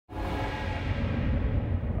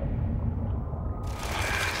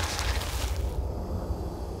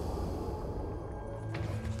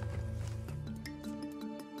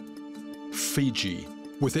Fiji,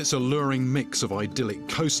 with its alluring mix of idyllic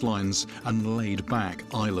coastlines and laid-back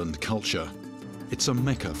island culture. It's a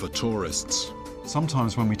mecca for tourists.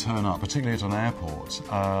 Sometimes when we turn up, particularly at an airport,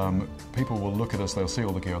 people will look at us, they'll see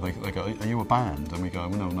all the gear, they go, "Are you a band?" And we go,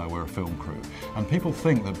 "No, no, we're a film crew." And people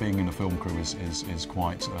think that being in a film crew is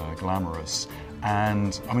quite glamorous.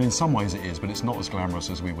 And, I mean, in some ways it is, but it's not as glamorous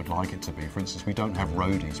as we would like it to be. For instance, we don't have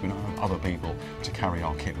roadies, we don't have other people to carry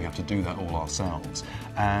our kit, we have to do that all ourselves.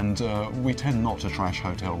 And we tend not to trash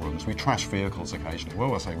hotel rooms. We trash vehicles occasionally.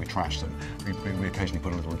 Well, I say we trash them. We occasionally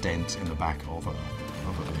put a little dent in the back of a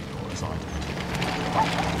vehicle, as I did.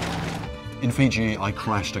 In Fiji, I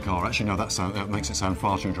crashed a car. Actually, no, that makes it sound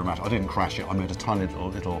far too dramatic. I didn't crash it. I made a tiny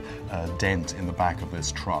little dent in the back of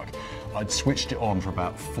this truck. I'd switched it on for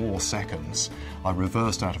about 4 seconds. I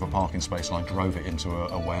reversed out of a parking space and I drove it into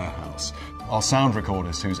a warehouse. Our sound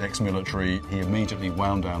recordist, who's ex-military, he immediately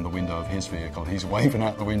wound down the window of his vehicle. He's waving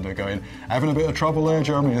out the window going, "Having a bit of trouble there,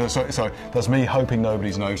 Jeremy?" So that's me hoping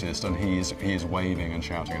nobody's noticed, and he is waving and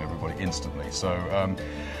shouting at everybody instantly.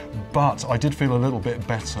 But I did feel a little bit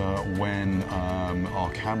better when our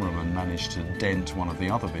cameraman managed to dent one of the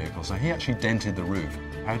other vehicles. So he actually dented the roof.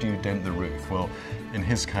 How do you dent the roof? Well, in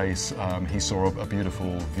his case, he saw a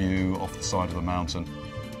beautiful view off the side of the mountain.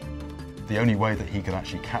 The only way that he could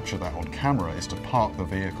actually capture that on camera is to park the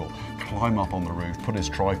vehicle, climb up on the roof, put his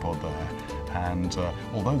tripod there, and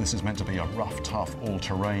although this is meant to be a rough, tough,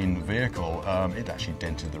 all-terrain vehicle, it actually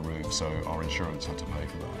dented the roof, so our insurance had to pay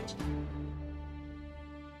for that.